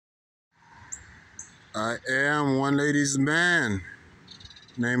I am One Ladies Man.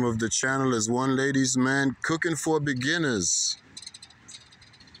 Name of the channel is One Ladies Man Cooking for Beginners.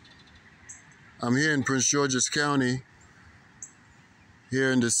 I'm here in Prince George's County, here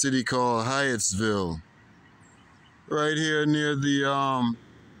in the city called HYATTSVILLE. Right here near the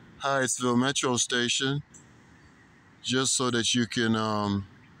HYATTSVILLE metro station, just so that you can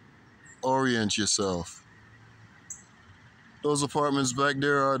orient yourself. Those apartments back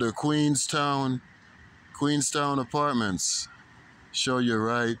there are the Queenstown apartments. Show you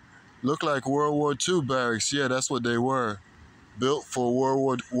right. Look like World War II barracks. Yeah, that's what they were. Built for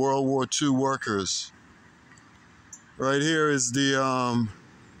World War II workers. Right here is the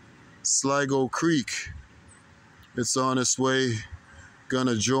Sligo Creek. It's on its way,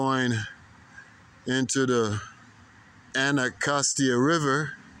 gonna join into the Anacostia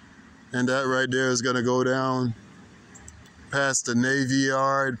River, and that right there is gonna go down past the Navy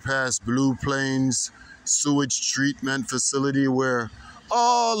Yard, past Blue Plains sewage treatment facility, where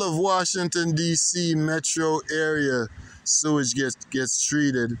all of Washington D.C. metro area sewage gets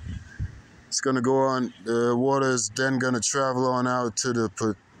treated. It's gonna go on. The water is then gonna travel on out to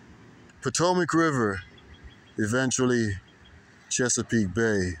the Potomac River, eventually Chesapeake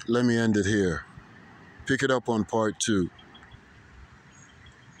Bay. Let me end it here. Pick it up on part 2.